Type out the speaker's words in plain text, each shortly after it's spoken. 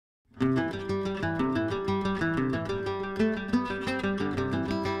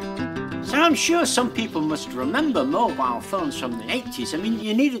Now, I'm sure some people must remember mobile phones from the 80s. I mean,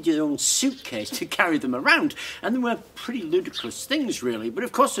 you needed your own suitcase to carry them around, and they were pretty ludicrous things, really. But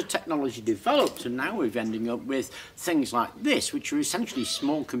of course, the technology developed, and now we're ending up with things like this, which are essentially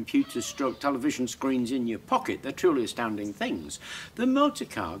small computers stroke television screens in your pocket. They're truly astounding things. The motor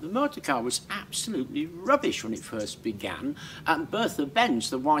car was absolutely rubbish when it first began. Bertha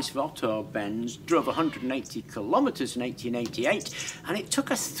Benz, the wife of Otto Benz, drove 180 kilometres in 1888, and it took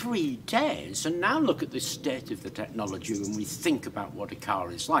her 3 days. And now look at the state of the technology when we think about what a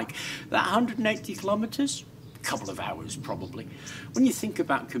car is like. That 180 kilometres? A couple of hours probably. When you think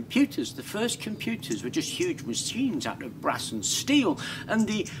about computers, the first computers were just huge machines out of brass and steel, and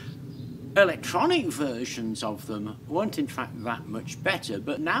the electronic versions of them weren't in fact that much better.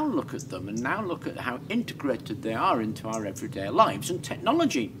 But now look at them, and now look at how integrated they are into our everyday lives. And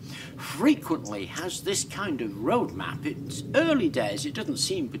technology frequently has this kind of roadmap. It's early days, it doesn't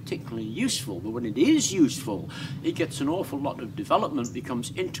seem particularly useful, but when it is useful, it gets an awful lot of development,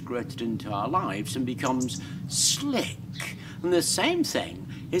 becomes integrated into our lives and becomes slick. And the same thing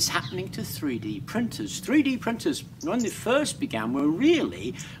is happening to 3D printers. 3D printers, when they first began, were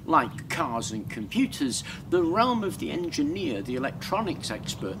really like cars and computers, the realm of the engineer, the electronics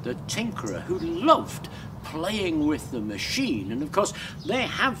expert, the tinkerer who loved playing with the machine. And of course, they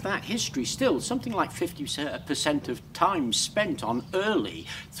have that history still. Something like 50% of time spent on early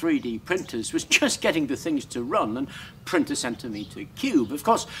 3D printers was just getting the things to run and print a centimetre cube. Of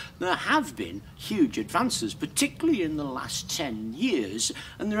course, there have been huge advances, particularly in the last 10 years,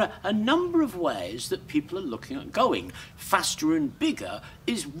 and there are a number of ways that people are looking at going. Faster and bigger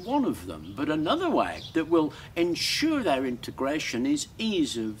is one of them, but another way that will ensure their integration is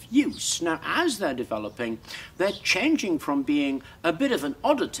ease of use. Now, as they're developing, they're changing from being a bit of an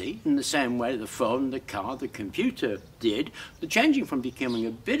oddity in the same way the phone, the car, the computer did. They're changing from becoming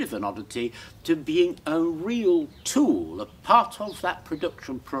a bit of an oddity to being a real tool, a part of that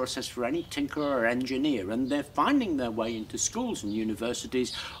production process for any tinkerer or engineer. And they're finding their way into schools and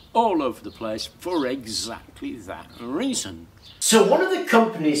universities all over the place for exactly that reason. So one of the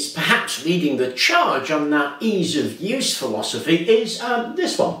companies perhaps leading the charge on that ease of use philosophy is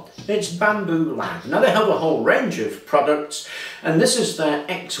this one. It's Bambu Lab. Now, they have a whole range of products, and this is their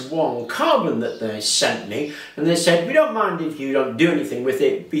X1 carbon that they sent me, and they said, we don't mind if you don't do anything with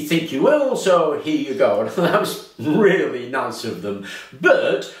it, we think you will, so here you go. And that was really nice of them.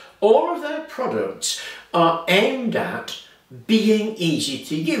 But all of their products are aimed at being easy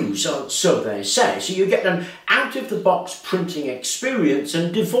to use, so they say. So you get an out-of-the-box printing experience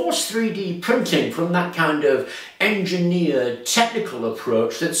and divorce 3D printing from that kind of engineered technical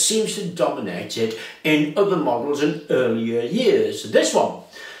approach that seems to dominate it in other models in earlier years. This one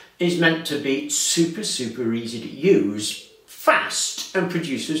is meant to be super easy to use, fast, and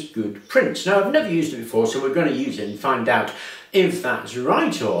produces good prints. Now, I've never used it before, so we're going to use it and find out if that's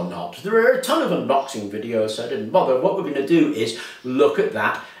right or not. There are a ton of unboxing videos, so I didn't bother. What we're going to do is look at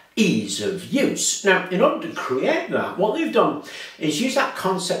that ease of use. Now, in order to create that, what they've done is use that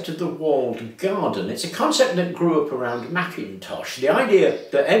concept of the walled garden. It's a concept that grew up around Macintosh. The idea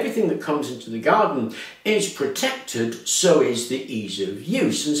that everything that comes into the garden is protected, so is the ease of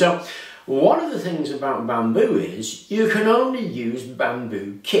use. And so one of the things about Bambu is you can only use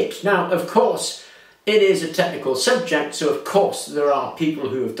Bambu kit. Now, of course, it is a technical subject, so of course there are people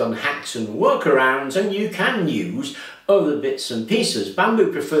who have done hacks and workarounds, and you can use other bits and pieces.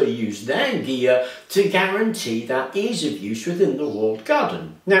 Bambu prefer to use their gear to guarantee that ease of use within the walled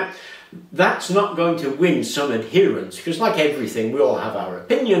garden. Now, that's not going to win some adherents, because like everything, we all have our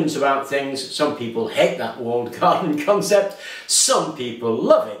opinions about things. Some people hate that walled garden concept, some people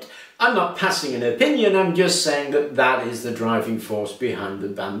love it. I'm not passing an opinion, I'm just saying that that is the driving force behind the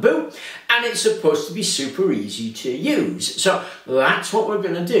Bambu, and it's supposed to be super easy to use. So that's what we're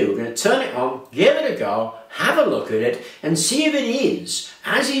going to do. We're going to turn it on, give it a go, have a look at it, and see if it is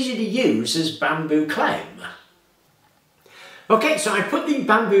as easy to use as Bambu claim. Okay, so I put the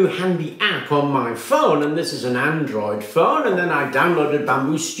Bambu Handy app on my phone, and this is an Android phone, and then I downloaded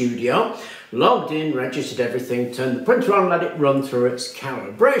Bambu Studio, logged in, registered everything, turned the printer on, let it run through its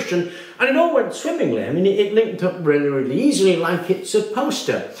calibration, and it all went swimmingly. I mean, it linked up really easily like it's supposed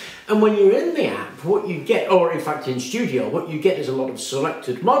to. And when you're in the app, what you get, or in fact in Studio, what you get is a lot of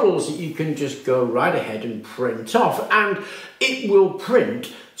selected models that you can just go right ahead and print off, and it will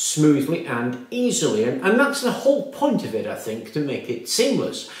print smoothly and easily. And that's the whole point of it, I think, to make it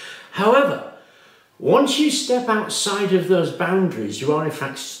seamless. However, Once you step outside of those boundaries, you are in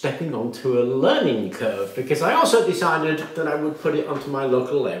fact stepping onto a learning curve, because I also decided that I would put it onto my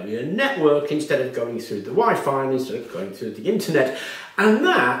local area network instead of going through the Wi-Fi and instead of going through the internet. And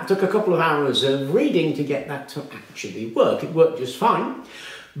that took a couple of hours of reading to get that to actually work. It worked just fine,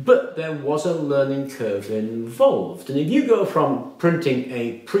 but there was a learning curve involved. And if you go from printing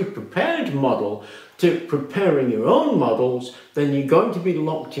a pre-prepared model to preparing your own models, then you're going to be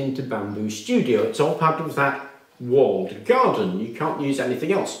locked into Bambu Studio. It's all part of that walled garden. You can't use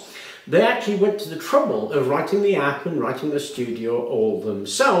anything else. They actually went to the trouble of writing the app and writing the studio all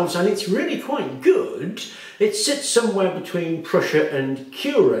themselves, and it's really quite good. It sits somewhere between Prussia and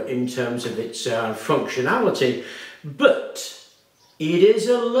Cura in terms of its functionality, but it is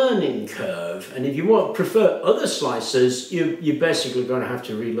a learning curve, and if you prefer other slicers, you're basically going to have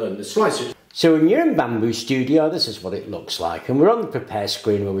to relearn the slicers. So when you're in Bambu Studio, this is what it looks like, and we're on the prepare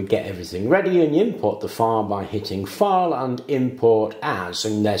screen where we get everything ready, and you import the file by hitting File and Import As,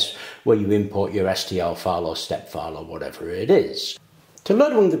 and that's where you import your STL file or step file or whatever it is. To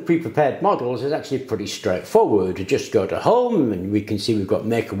load one of the pre-prepared models is actually pretty straightforward. You just go to Home, and we can see we've got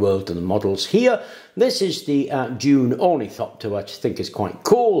Make a World and the models here. This is the Dune Ornithopter, which I think is quite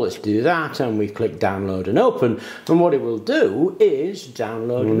cool. Let's do that, and we click Download and Open, and what it will do is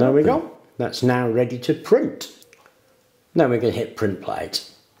download and there we go. That's now ready to print. Now we're going to hit Print Plate.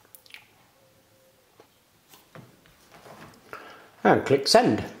 And click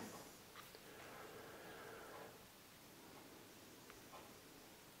Send.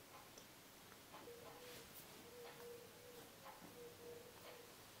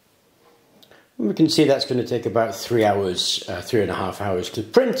 And we can see that's going to take about 3 hours, 3.5 hours to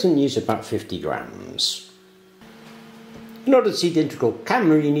print and use about 50 grams. In order to see the integral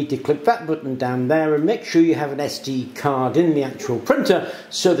camera, you need to click that button down there and make sure you have an SD card in the actual printer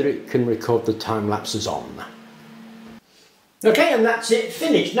so that it can record the time lapses on. Okay, and that's it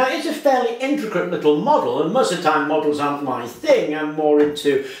finished. Now, it's a fairly intricate little model, and most of the time models aren't my thing. I'm more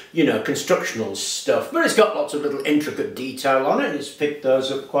into, you know, constructional stuff, but it's got lots of little intricate detail on it. It's picked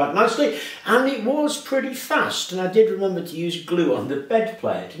those up quite nicely, and it was pretty fast, and I did remember to use glue on the bed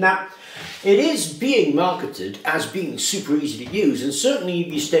plate. Now, it is being marketed as being super easy to use, and certainly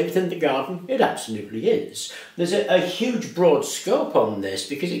if you stay within the garden, it absolutely is. There's a huge broad scope on this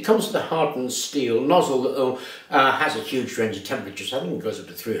because it comes with a hardened steel nozzle that has a huge range of temperatures. I think it goes up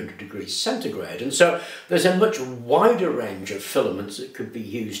to 300 degrees centigrade, and so there's a much wider range of filaments that could be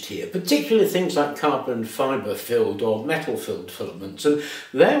used here, particularly things like carbon fibre filled or metal filled filaments, and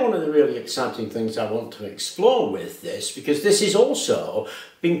they're one of the really exciting things I want to explore with this, because this is also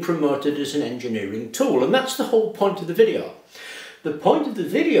being promoted as an engineering tool, and that's the whole point of the video. The point of the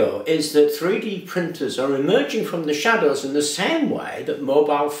video is that 3D printers are emerging from the shadows in the same way that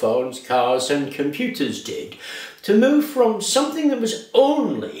mobile phones, cars and computers did, to move from something that was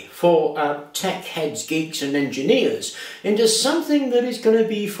only for tech heads, geeks and engineers into something that is going to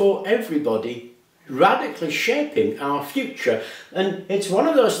be for everybody, radically shaping our future. And it's one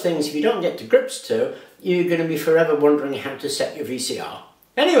of those things, if you don't get to grips to, you're going to be forever wondering how to set your VCR.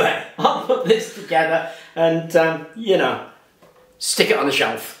 Anyway, I'll put this together and, you know, stick it on the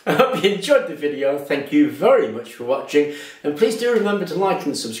shelf. I hope you enjoyed the video. Thank you very much for watching. And please do remember to like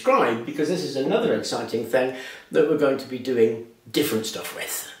and subscribe, because this is another exciting thing that we're going to be doing different stuff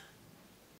with.